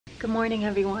Good morning,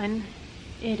 everyone.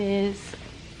 It is,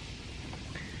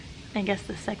 I guess,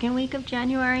 the second week of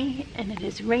January, and it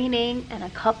is raining, and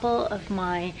a couple of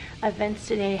my events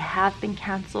today have been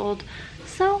canceled.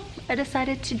 So I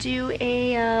decided to do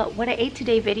a what I ate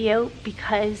today video,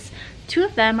 because two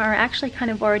of them are actually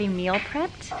kind of already meal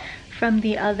prepped from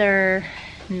the other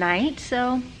night.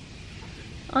 So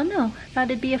oh no,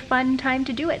 thought it'd be a fun time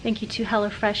to do it. Thank you to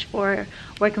HelloFresh for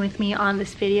working with me on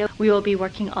this video. We will be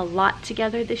working a lot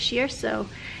together this year, so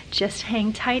just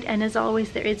hang tight. And as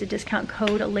always, there is a discount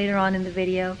code later on in the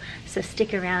video, so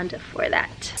stick around for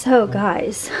that. So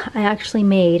guys, I actually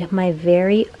made my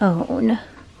very own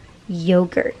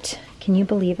yogurt. Can you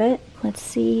believe it? Let's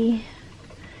see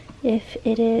if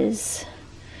it is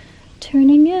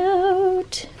turning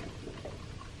out.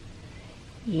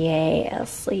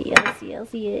 Yes.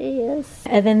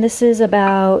 And then this is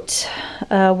about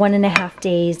 1.5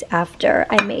 days after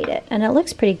I made it, and it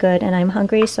looks pretty good, and I'm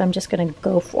hungry, so I'm just gonna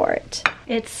go for it.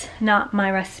 It's not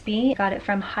my recipe. Got it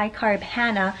from High Carb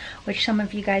Hannah, which some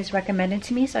of you guys recommended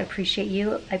to me, so I appreciate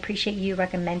you. I appreciate you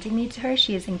recommending me to her.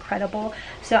 She is incredible.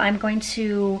 So I'm going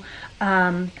to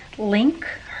link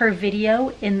her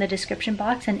video in the description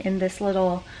box and in this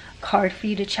little card for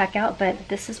you to check out, but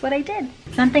this is what I did.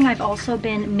 Something I've also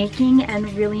been making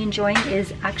and really enjoying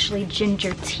is actually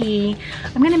ginger tea.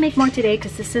 I'm gonna make more today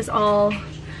because this is all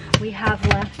we have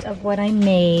left of what I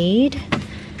made.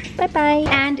 Bye-bye.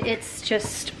 And it's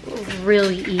just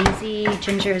really easy.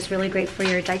 Ginger is really great for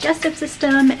your digestive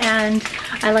system, and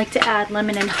I like to add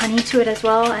lemon and honey to it as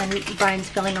well, and Brian's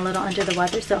feeling a little under the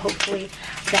weather, so hopefully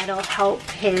that'll help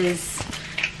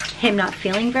him not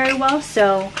feeling very well.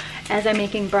 So as I'm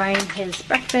making Brian his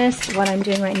breakfast, what I'm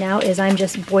doing right now is I'm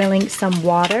just boiling some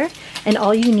water, and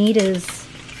all you need is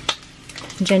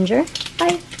ginger.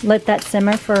 I let that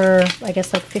simmer for, I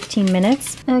guess, like 15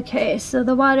 minutes. Okay, so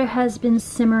the water has been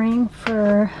simmering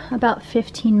for about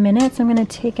 15 minutes. I'm gonna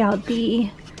take out the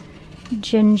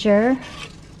ginger,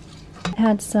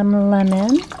 add some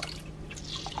lemon.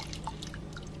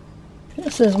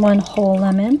 This is one whole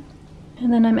lemon.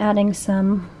 And then I'm adding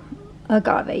some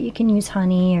agave. You can use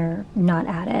honey or not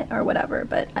add it or whatever,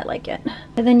 but I like it.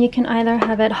 And then you can either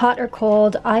have it hot or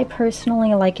cold. I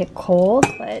personally like it cold,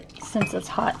 but since it's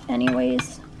hot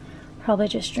anyways, probably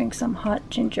just drink some hot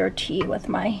ginger tea with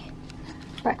my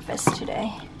breakfast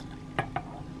today.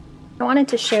 I wanted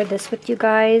to share this with you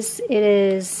guys. It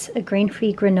is a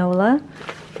grain-free granola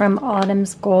from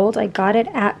Autumn's Gold. I got it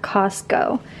at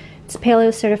Costco. It's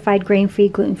paleo certified, grain-free,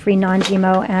 gluten-free,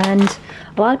 non-GMO, and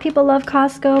a lot of people love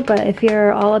Costco, but if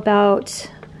you're all about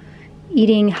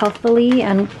eating healthily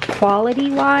and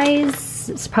quality-wise,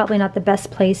 it's probably not the best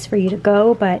place for you to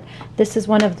go, but this is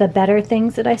one of the better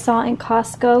things that I saw in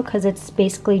Costco, because it's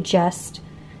basically just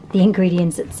the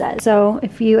ingredients it says. So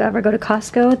if you ever go to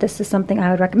Costco, this is something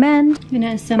I would recommend. I'm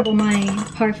gonna assemble my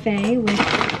parfait with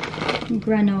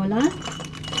granola,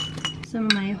 some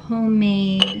of my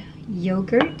homemade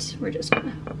yogurt. We're just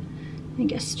gonna, I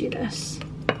guess, do this.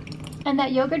 And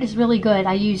that yogurt is really good.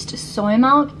 I used soy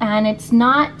milk, and it's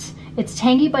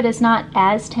tangy, but it's not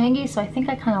as tangy, so I think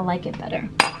I kind of like it better.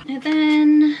 And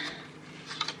then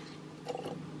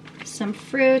some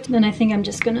fruit. Then I think I'm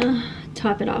just gonna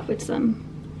top it off with some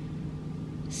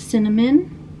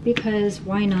cinnamon, because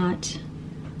why not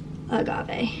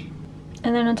agave?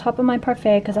 And then on top of my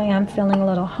parfait, because I am feeling a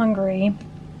little hungry,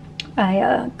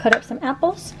 I cut up some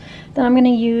apples. Then I'm gonna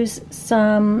use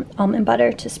some almond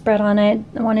butter to spread on it.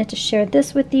 I wanted to share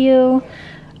this with you.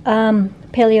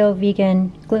 Paleo,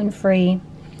 vegan, gluten-free,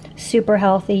 super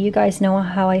healthy. You guys know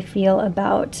how I feel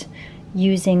about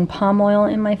using palm oil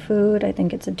in my food. I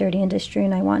think it's a dirty industry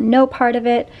and I want no part of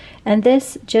it. And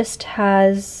this just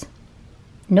has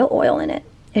no oil in it.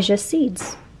 It's just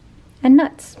seeds and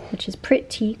nuts, which is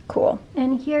pretty cool.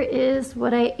 And here is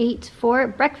what I ate for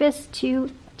breakfast today.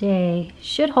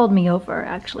 Should hold me over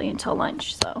actually until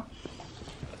lunch, so.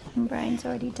 And Brian's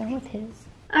already done with his.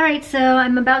 All right, so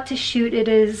I'm about to shoot. It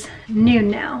is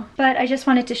noon now, but I just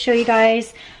wanted to show you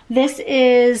guys. This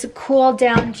is cooled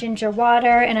down ginger water,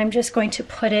 and I'm just going to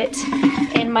put it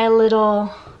in my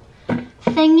little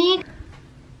thingy.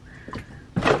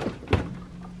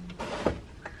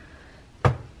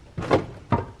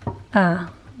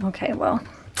 Okay, well,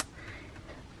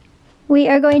 we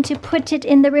are going to put it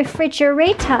in the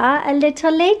refrigerator a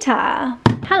little later.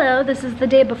 Hello, this is the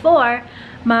day before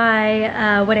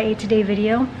my what I ate today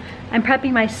video. I'm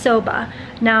prepping my soba.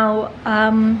 Now,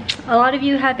 a lot of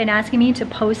you have been asking me to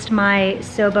post my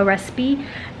soba recipe.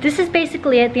 This is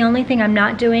basically it. The only thing I'm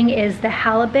not doing is the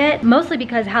halibut, mostly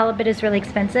because halibut is really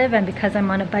expensive, and because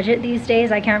I'm on a budget these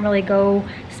days, I can't really go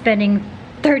spending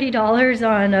 $30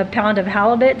 on a pound of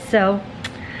halibut, so,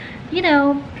 you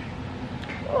know,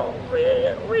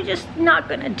 we're just not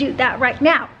gonna do that right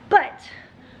now. But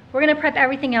we're gonna prep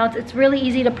everything else. It's really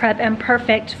easy to prep and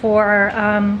perfect for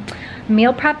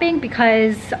meal prepping,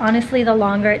 because honestly, the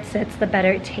longer it sits, the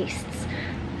better it tastes.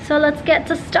 So let's get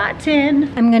to starting.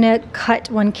 I'm gonna cut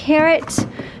 1 carrot,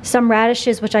 some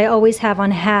radishes, which I always have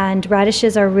on hand.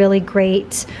 Radishes are really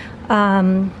great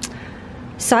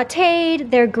sauteed,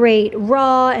 they're great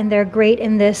raw, and they're great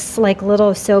in this like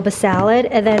little soba salad.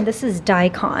 And then this is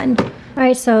daikon. All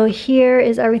right, so here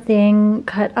is everything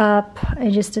cut up. I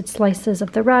just did slices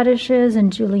of the radishes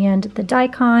and julienned the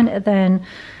daikon. And then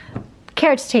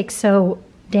carrots take so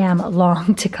damn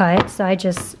long to cut, so I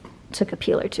just took a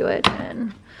peeler to it,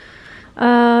 and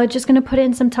just gonna put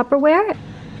in some Tupperware.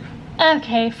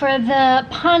 Okay, for the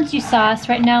ponzu sauce,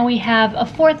 right now we have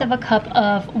 1/4 cup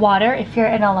of water. If you're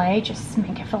in LA, just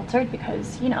make it filtered,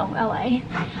 because, you know, LA.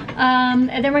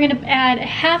 And then we're gonna add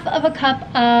 1/2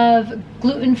 cup of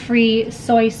gluten-free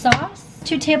soy sauce,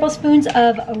 2 tablespoons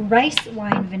of rice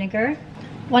wine vinegar,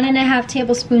 1.5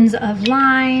 tablespoons of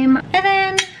lime, and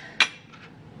then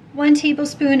 1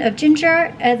 tablespoon of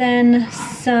ginger, and then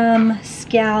some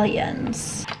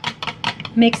scallions.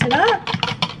 Mix it up.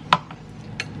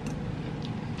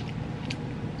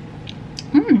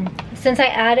 Since I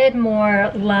added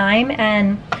more lime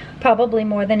and probably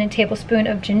more than a tablespoon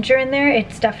of ginger in there,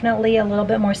 it's definitely a little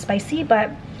bit more spicy, but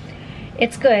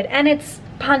it's good. And it's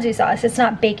ponzu sauce, it's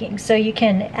not baking, so you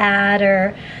can add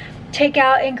or take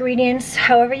out ingredients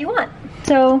however you want.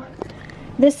 So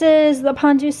this is the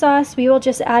ponzu sauce. We will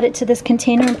just add it to this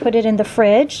container and put it in the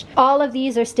fridge. All of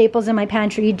these are staples in my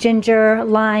pantry: ginger,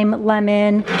 lime,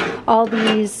 lemon, all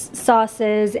these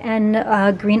sauces,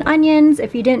 and green onions.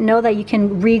 If you didn't know that you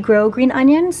can regrow green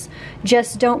onions,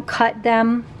 just don't cut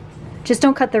them, just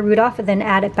don't cut the root off and then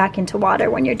add it back into water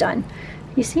when you're done.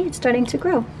 You see, it's starting to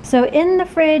grow. So in the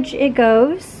fridge it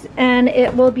goes, and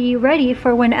it will be ready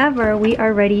for whenever we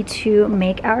are ready to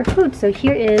make our food. So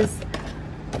here is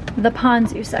the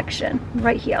ponzu section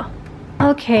right here.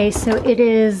 Okay, so it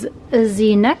is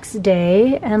the next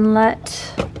day, and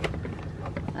let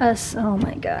us, oh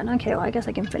my god, okay, well I guess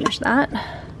I can finish that.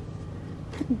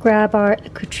 Grab our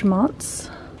accoutrements.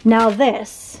 Now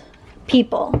this,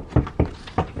 people,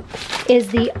 is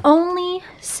the only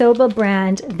soba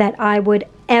brand that I would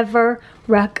ever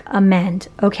recommend,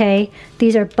 okay?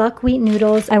 These are buckwheat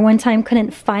noodles. I one time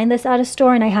couldn't find this at a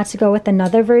store, and I had to go with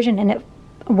another version, and it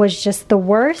was just the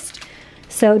worst.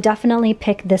 So definitely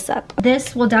pick this up.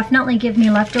 This will definitely give me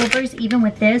leftovers. Even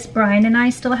with this, Brian and I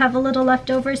still have a little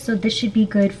leftovers, so this should be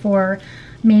good for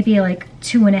maybe like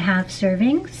 2.5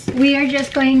 servings. We are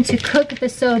just going to cook the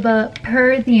soba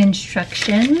per the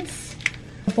instructions.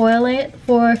 Boil it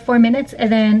for 4 minutes and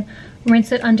then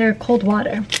rinse it under cold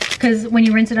water. Because when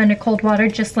you rinse it under cold water,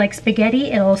 just like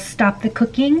spaghetti, it'll stop the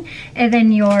cooking, and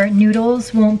then your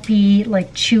noodles won't be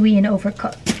like chewy and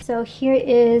overcooked. So here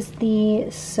is the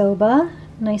soba,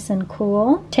 nice and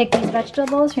cool. Take these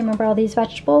vegetables, remember all these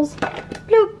vegetables?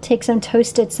 Bloop. Take some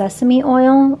toasted sesame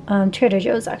oil. Trader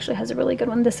Joe's actually has a really good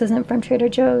one. This isn't from Trader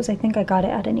Joe's. I think I got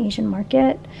it at an Asian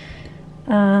market.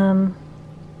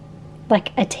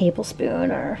 Like a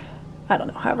tablespoon, or I don't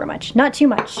know, however much. Not too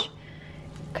much,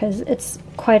 because it's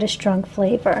quite a strong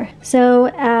flavor. So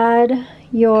add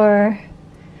your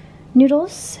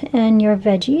noodles and your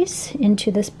veggies into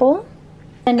this bowl.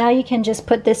 And now you can just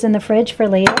put this in the fridge for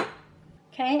later.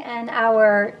 Okay, and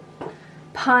our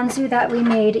ponzu that we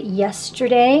made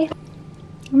yesterday,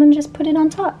 I'm gonna just put it on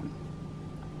top.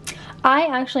 I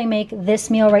actually make this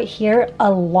meal right here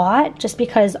a lot, just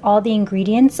because all the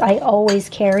ingredients I always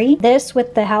carry. This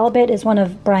with the halibut is one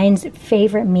of Brian's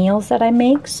favorite meals that I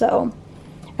make, so,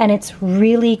 and it's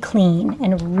really clean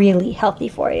and really healthy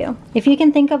for you. If you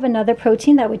can think of another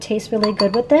protein that would taste really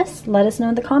good with this, let us know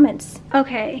in the comments.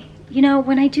 Okay, you know,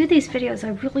 when I do these videos, I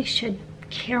really should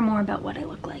care more about what I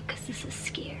look like, because this is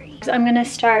scary. So I'm gonna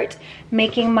start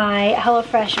making my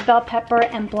HelloFresh bell pepper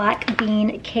and black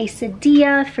bean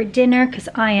quesadilla for dinner, because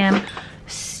I am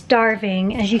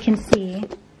starving, as you can see.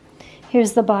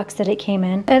 Here's the box that it came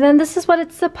in. And then this is what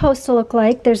it's supposed to look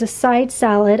like. There's a side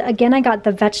salad. Again, I got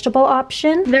the vegetable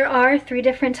option. There are 3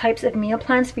 different types of meal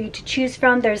plans for you to choose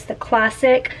from. There's the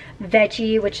classic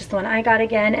veggie, which is the one I got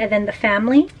again, and then the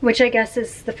family, which I guess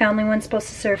is the family one's supposed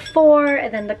to serve 4,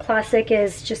 and then the classic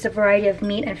is just a variety of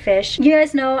meat and fish. You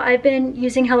guys know I've been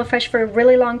using HelloFresh for a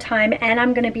really long time, and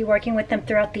I'm going to be working with them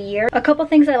throughout the year. A couple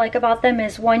things I like about them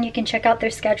is, one, you can check out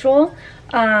their schedule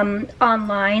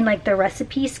online, like their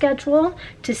recipe schedule,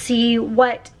 to see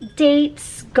what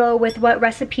dates go with what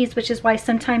recipes, which is why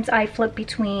sometimes I flip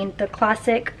between the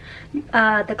classic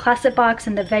box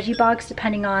and the veggie box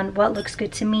depending on what looks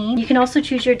good to me. You can also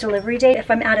choose your delivery date. If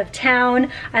I'm out of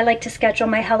town, I like to schedule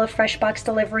my HelloFresh box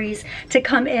deliveries to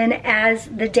come in as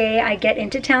the day I get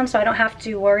into town, so I don't have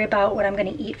to worry about what I'm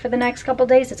going to eat for the next couple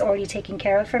days. It's already taken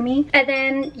care of for me. And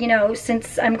then, you know,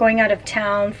 since I'm going out of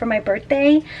town for my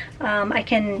birthday, I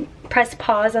can press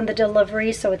pause on the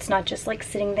delivery, so it's not just like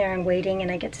sitting there and waiting, and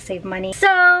I get to save money.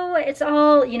 So it's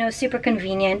all, you know, super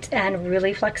convenient and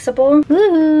really flexible.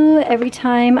 Ooh, every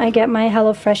time I get my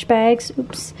HelloFresh bags,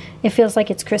 oops, it feels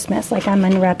like it's Christmas, like I'm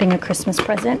unwrapping a Christmas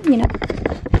present, you know.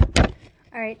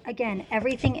 All right, again,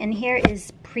 everything in here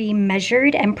is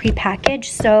pre-measured and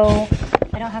pre-packaged, so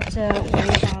I don't have to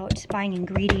worry about buying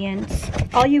ingredients.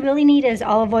 All you really need is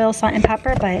olive oil, salt, and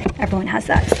pepper, but everyone has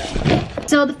that,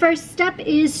 So the first step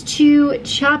is to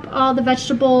chop all the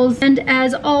vegetables, and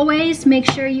as always, make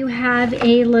sure you have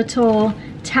a little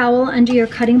towel under your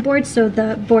cutting board so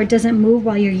the board doesn't move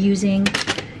while you're using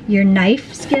your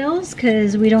knife skills,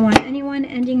 because we don't want anyone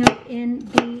ending up in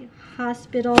the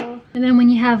hospital. And then when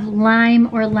you have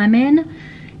lime or lemon,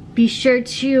 be sure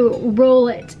to roll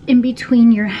it in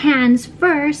between your hands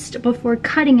first before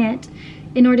cutting it,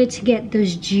 in order to get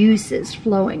those juices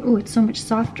flowing. Oh, it's so much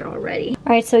softer already.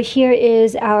 All right, so here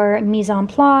is our mise en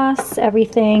place.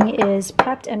 Everything is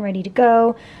prepped and ready to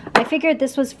go. I figured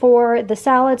this was for the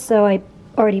salad, so I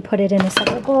already put it in a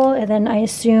separate bowl, and then I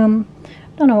assume, I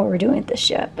don't know what we're doing with this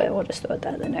yet, but we'll just throw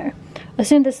that in there.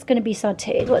 Assume this is gonna be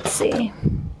sauteed. Let's see.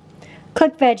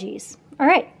 Cooked veggies. All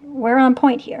right, we're on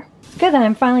point here. Good that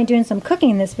I'm finally doing some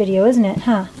cooking in this video, isn't it,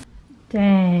 huh?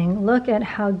 Dang, look at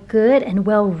how good and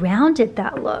well-rounded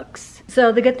that looks.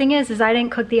 So the good thing is I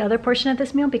didn't cook the other portion of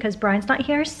this meal because Brian's not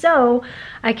here, so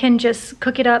I can just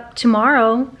cook it up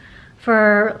tomorrow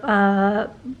for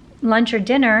lunch or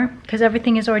dinner, because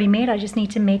everything is already made. I just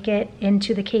need to make it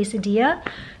into the quesadilla.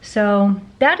 So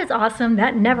that is awesome.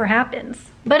 That never happens.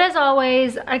 But as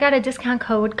always, I got a discount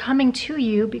code coming to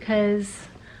you because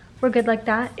we're good like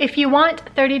that. If you want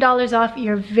 $30 off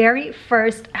your very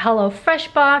first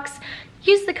HelloFresh box,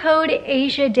 use the code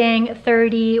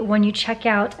AsiaDang30 when you check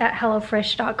out at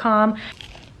HelloFresh.com.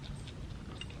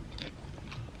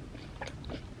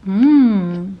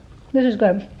 This is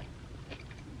good.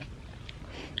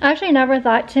 I actually never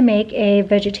thought to make a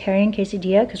vegetarian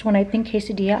quesadilla, because when I think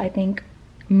quesadilla, I think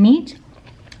meat.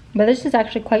 But this is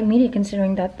actually quite meaty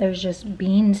considering that there's just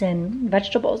beans and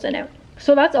vegetables in it.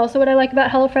 So that's also what I like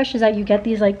about HelloFresh, is that you get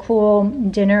these like cool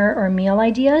dinner or meal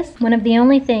ideas. One of the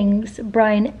only things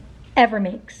Brian ever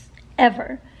makes,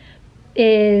 ever,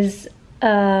 is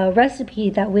a recipe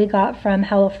that we got from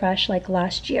HelloFresh like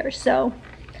last year. So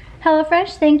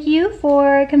HelloFresh, thank you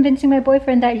for convincing my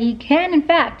boyfriend that he can in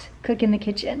fact cook in the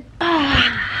kitchen.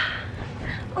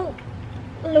 Oh,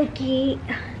 Loki.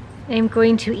 I'm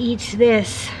going to eat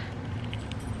this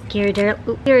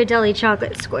Ghirardelli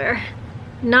chocolate square.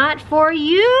 Not for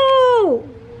you!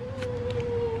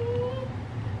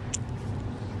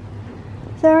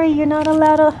 Sorry, you're not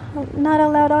allowed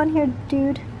on here,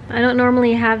 dude. I don't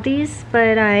normally have these,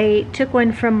 but I took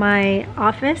one from my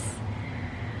office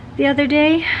the other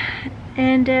day,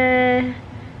 and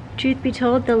truth be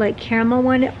told, the like caramel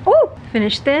one, oh!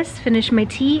 Finish this, finish my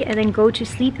tea, and then go to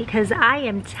sleep because I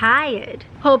am tired.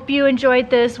 Hope you enjoyed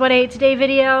this What I Ate Today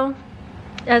video.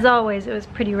 As always, it was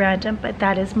pretty random, but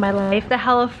that is my life. The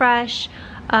HelloFresh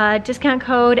discount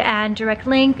code and direct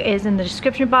link is in the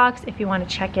description box. If you want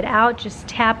to check it out, just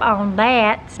tap on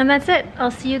that. And that's it. I'll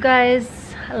see you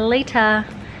guys later.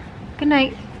 Good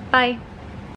night. Bye.